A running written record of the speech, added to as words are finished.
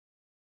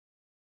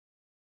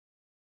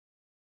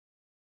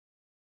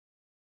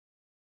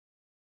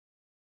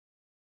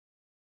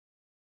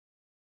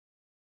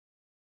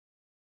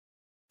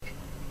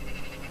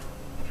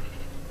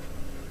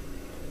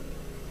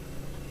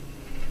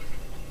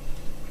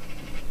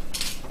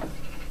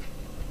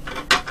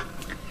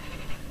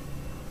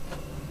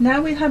Now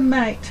we have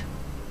made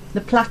the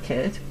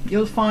placket.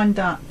 You'll find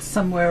that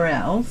somewhere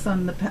else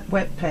on the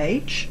web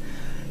page.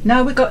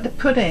 Now we've got to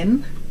put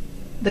in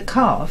the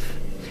cuff.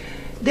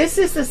 This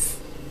is a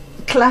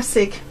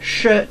classic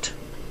shirt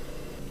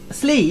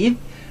sleeve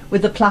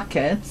with the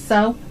placket,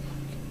 so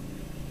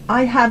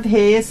I have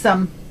here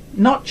some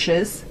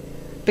notches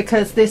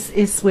because this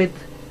is with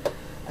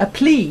a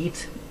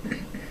pleat.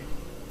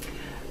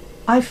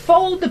 I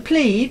fold the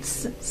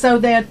pleats so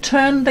they are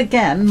turned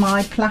again,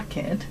 my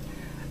placket,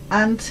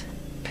 and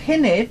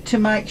pin it to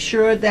make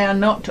sure they are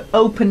not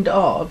opened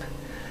up.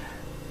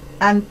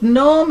 And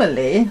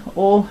normally,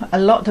 or a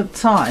lot of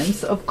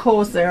times, of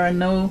course there are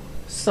no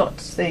such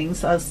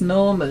things as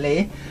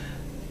normally,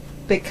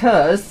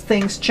 because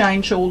things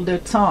change all the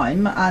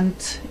time and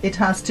it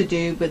has to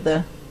do with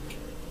the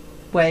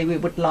way we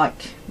would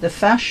like the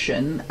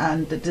fashion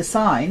and the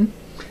design.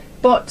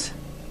 But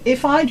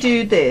if I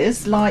do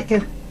this like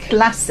a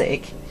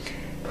classic,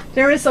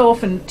 there is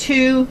often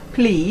two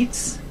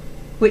pleats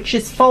which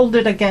is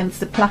folded against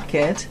the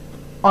placket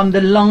on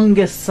the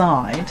longest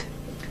side.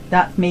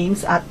 That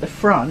means at the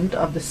front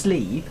of the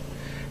sleeve.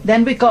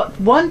 Then we got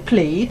one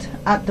pleat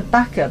at the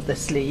back of the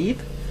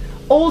sleeve,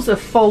 also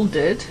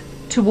folded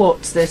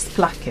towards this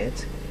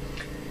placket.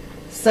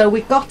 So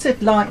we got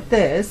it like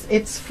this.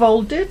 It's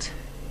folded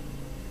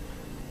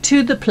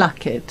to the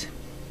placket.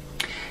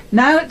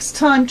 Now it's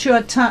time to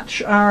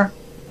attach our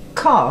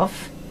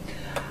cuff,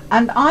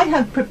 and I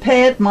have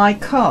prepared my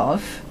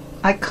cuff.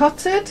 I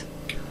cut it,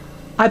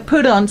 I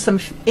put on some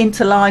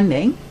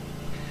interlining,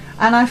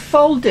 and I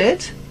fold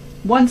it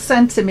 1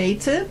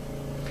 centimeter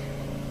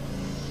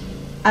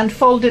and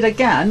fold it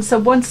again, so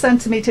 1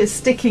 centimeter is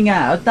sticking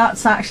out.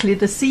 That's actually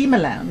the seam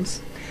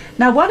allowance.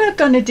 Now what I'm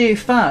going to do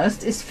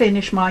first is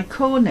finish my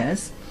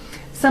corners,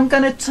 so I'm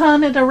going to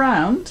turn it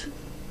around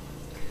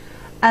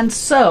and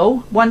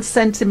sew 1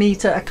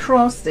 centimeter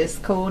across this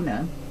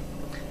corner,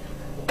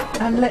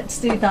 and let's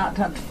do that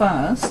at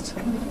first.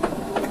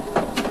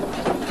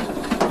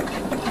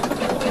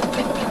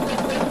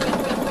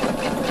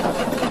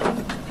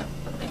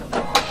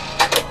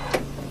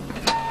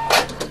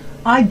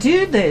 I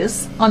do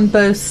this on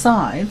both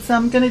sides, so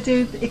I'm going to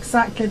do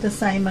exactly the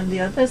same on the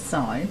other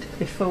side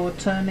before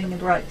turning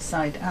it right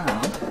side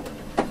out.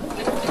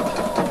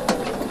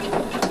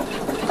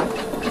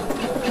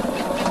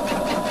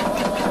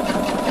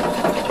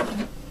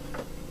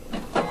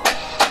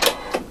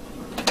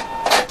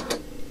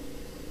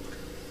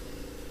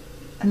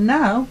 And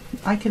now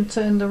I can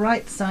turn the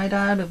right side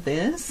out of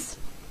this,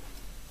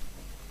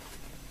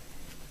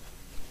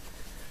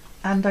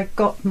 and I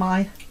got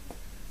my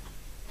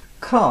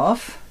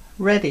cuff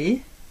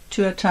ready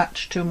to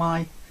attach to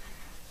my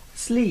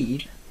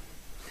sleeve.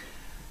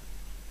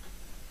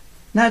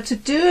 Now to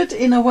do it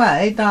in a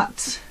way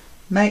that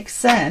makes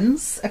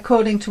sense,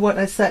 according to what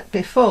I said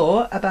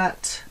before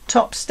about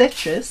top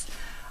stitches,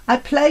 I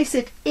place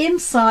it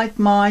inside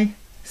my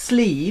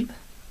sleeve.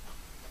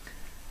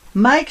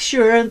 Make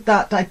sure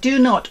that I do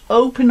not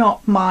open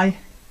up my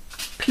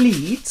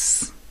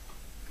pleats,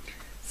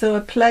 so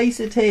I place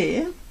it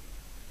here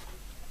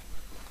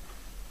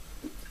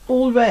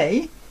all the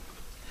way,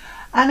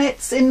 and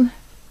it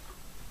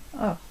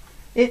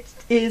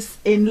is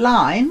in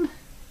line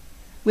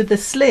with the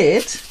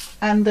slit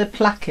and the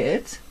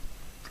placket.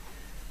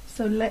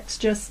 So let's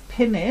just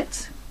pin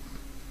it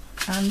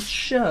and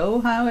show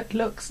how it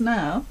looks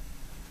now.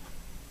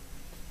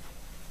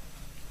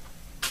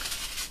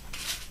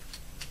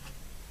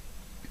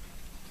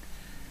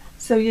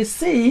 So you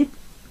see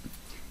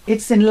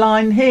it's in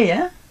line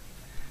here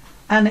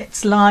and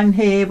it's line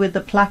here with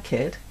the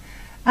placket.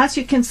 As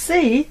you can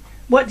see,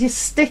 what is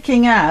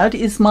sticking out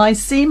is my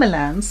seam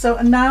allowance, so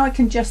now I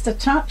can just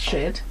attach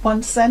it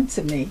 1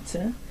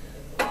 centimeter.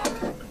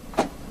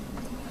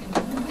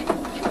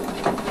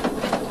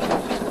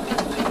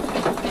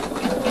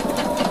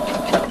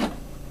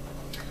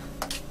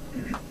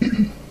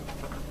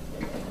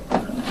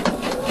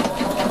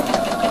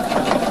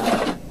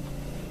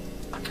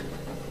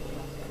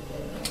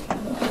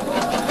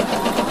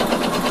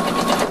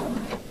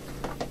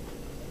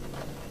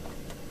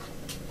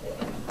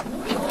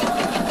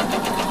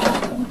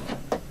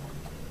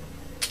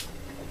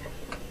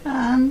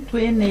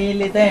 We're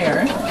nearly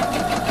there.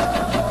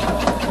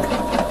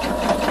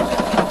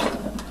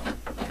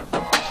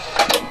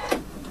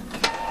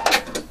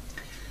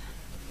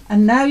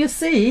 And now you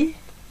see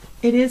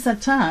it is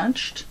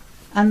attached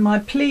and my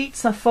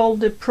pleats are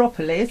folded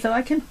properly, so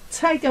I can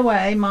take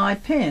away my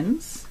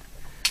pins.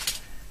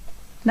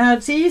 Now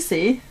it's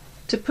easy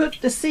to put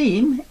the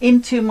seam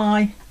into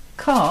my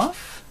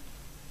cuff.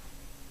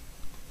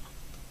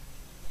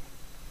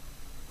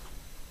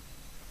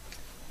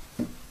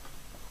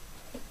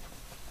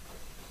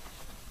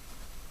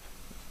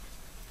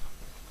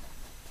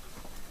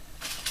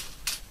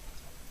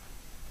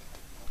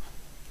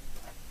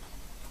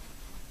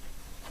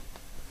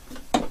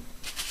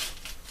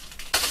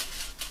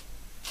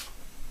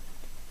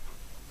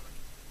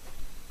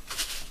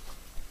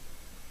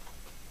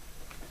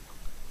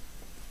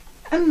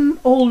 And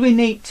all we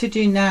need to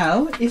do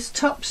now is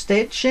top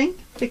stitching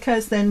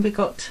because then we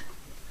got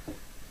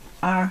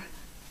our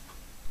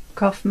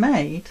cuff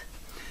made.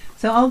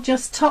 So I'll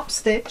just top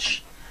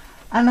stitch,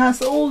 and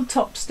as all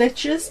top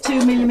stitches,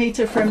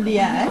 2mm from the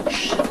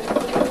edge.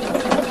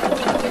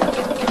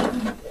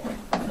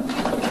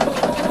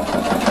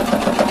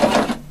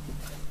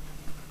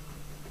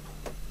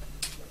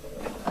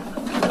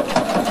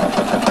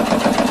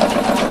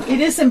 It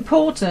is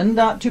important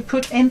that you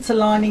put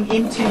interlining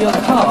into your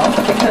cuff,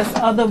 because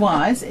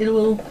otherwise it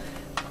will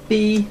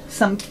be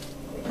some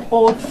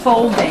odd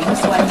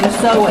foldings when you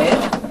sew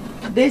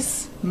it.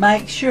 This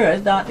makes sure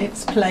that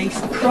it's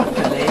placed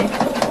properly.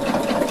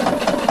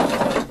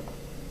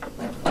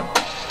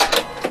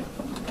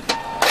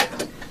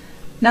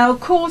 Now, of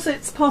course,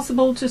 it's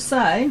possible to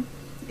say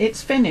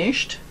it's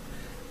finished,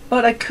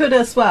 but I could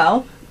as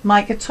well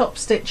make a top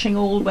stitching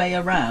all the way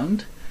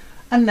around,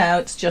 and now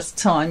it's just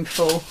time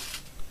for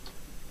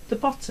the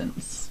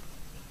buttons,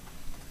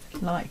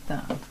 like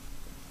that.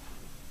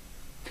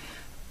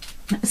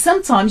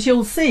 Sometimes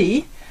you'll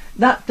see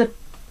that the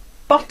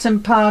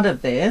bottom part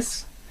of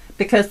this,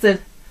 because the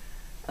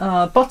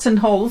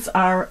buttonholes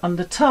are on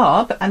the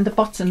top and the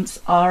buttons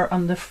are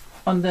on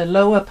the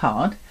lower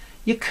part,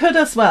 you could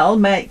as well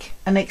make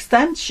an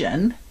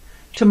extension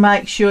to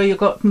make sure you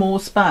got more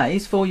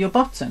space for your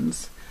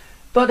buttons.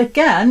 But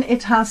again,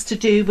 it has to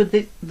do with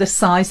the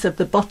size of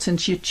the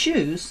buttons you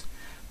choose.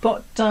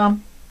 But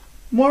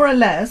more or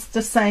less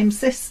the same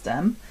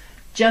system,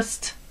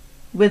 just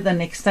with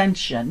an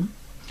extension.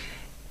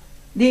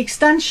 The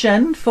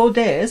extension for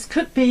this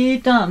could be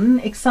done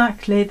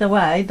exactly the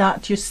way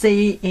that you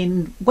see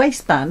in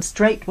waistband,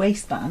 straight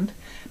waistband,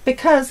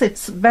 because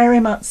it's very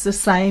much the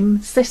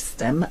same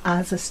system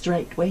as a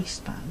straight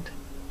waistband.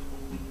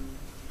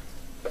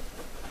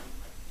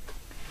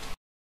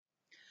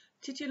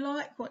 Did you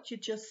like what you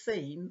just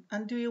seen,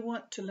 and do you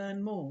want to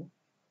learn more?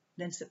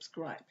 Then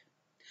subscribe.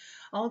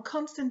 I'll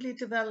constantly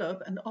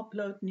develop and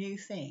upload new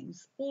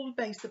things, all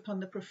based upon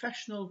the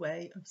professional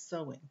way of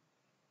sewing.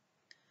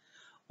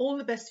 All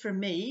the best from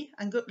me,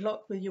 and good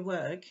luck with your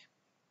work.